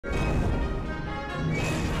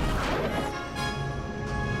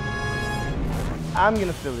I'm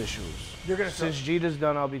gonna fill his shoes. You're gonna Since Jeter's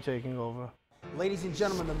done, I'll be taking over. Ladies and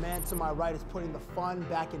gentlemen, the man to my right is putting the fun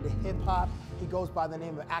back into hip-hop. He goes by the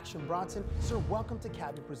name of Action Bronson. Sir, welcome to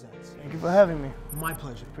Cabbie Presents. Thank you for having me. My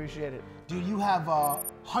pleasure. Appreciate it. Dude, you have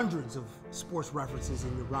hundreds of sports references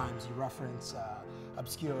in your rhymes. You reference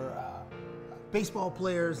obscure baseball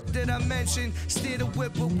players. Did I mention steer the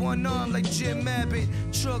whip with one arm like Jim Abbott?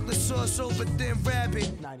 Chocolate sauce over thin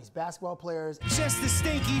rabbit. 90s basketball players. Just as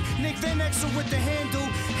stinky, Nick Van Exel with the handle,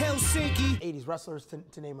 Helsinki. 80s wrestlers,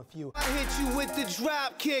 to name a few. I hit you with the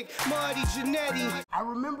drop kick, Marty Jannetty. I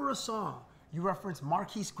remember a song. You referenced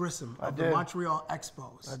Marquise Grissom of the Montreal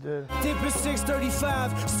Expos. I did. Dip at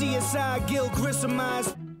 635, CSI, Gil Grissom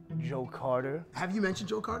eyes. Joe Carter. Have you mentioned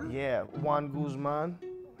Joe Carter? Yeah, Juan Guzman.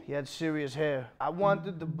 He had serious hair. I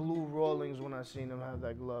wanted the blue Rawlings when I seen him have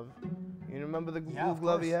that glove. You remember the blue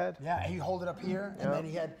glove he had? Yeah, he hold it up here, and then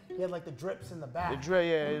he had like the drips in the back. The drip,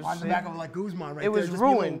 yeah. On the back of like Guzman, right? It was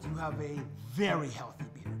ruined. You have a very healthy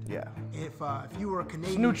beard. Yeah. If you were a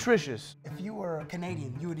Canadian, it's nutritious. If you were a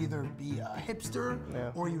Canadian, you would either be a hipster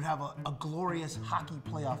or you'd have a glorious hockey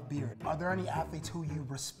playoff beard. Are there any athletes who you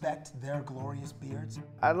respect their glorious beards?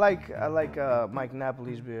 I like Mike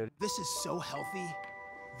Napoli's beard. This is so healthy.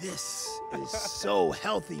 This is so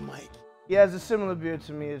healthy, Mike. He has a similar beard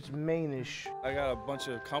to me. It's Maine-ish. I got a bunch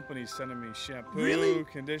of companies sending me shampoo,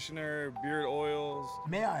 conditioner, beard oils.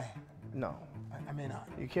 May I? No. I may not.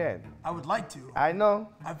 You can't. I would like to. I know.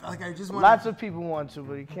 I just want. Lots of people want to,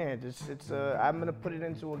 but you can't. I'm gonna put it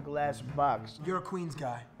into a glass box. You're a Queens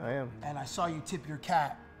guy. I am. And I saw you tip your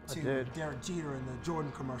cap to Derek Jeter in the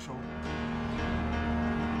Jordan commercial.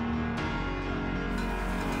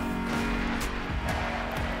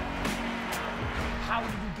 How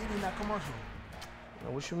did you get in that commercial?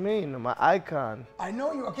 What you mean? My icon. I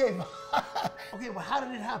know you. Okay. Okay, but how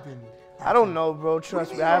did it happen? I don't know, bro.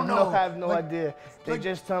 Trust me. I have no idea. They like,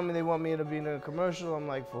 just tell me they want me to be in a commercial. I'm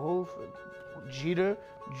like, for who? For Jeter,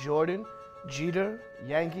 Jordan, Jeter,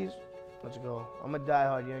 Yankees. Let's go. I'm a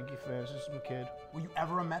diehard Yankee fan since I'm a kid. Were you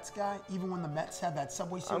ever a Mets guy? Even when the Mets had that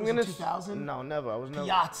Subway Series in 2000? No, never. I was never.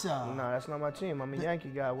 Piazza. No, that's not my team. I'm a Yankee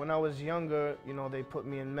guy. When I was younger, you know, they put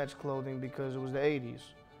me in Mets clothing because it was the 80s.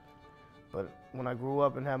 But when I grew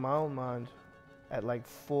up and had my own mind, at like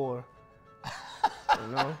 4, you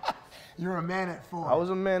know. You're a man at 4. I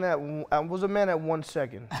was a man at 1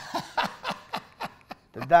 second.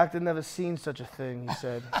 The doctor never seen such a thing, he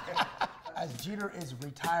said. As Jeter is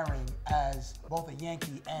retiring as both a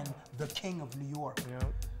Yankee and the king of New York,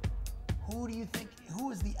 who do you think, who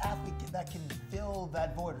is the athlete that can fill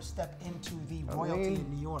that void or step into the royalty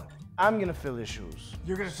in New York? I'm gonna fill his shoes.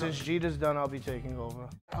 You're gonna Since Jeter's done, I'll be taking over.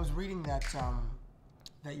 I was reading that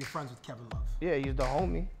that you're friends with Kevin Love. Yeah, he's the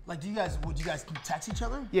homie. Like, would you guys text each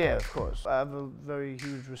other? Yeah, of course. I have a very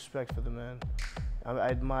huge respect for the man. I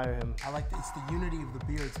admire him. It's the unity of the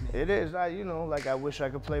beards, man. It is. You know, like I wish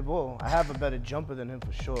I could play ball. I have a better jumper than him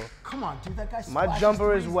for sure. Come on, dude, that guy. My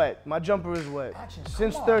jumper is wet. My jumper is wet.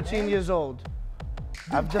 Since 13 years old.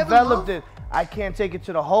 Dude, I've developed it. I can't take it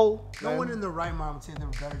to the hole. No one in the right mind would say they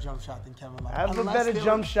have a better jump shot than Kevin Love. I have a better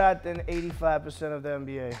jump shot than 85% of the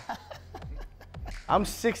NBA. I'm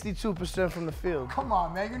 62% from the field. Come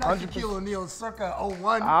on, man. You're not Shaquille O'Neal circa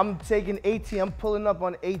 01. I'm taking 18. I'm pulling up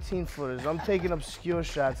on 18-footers. I'm taking obscure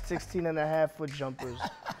shots, 16.5-foot jumpers.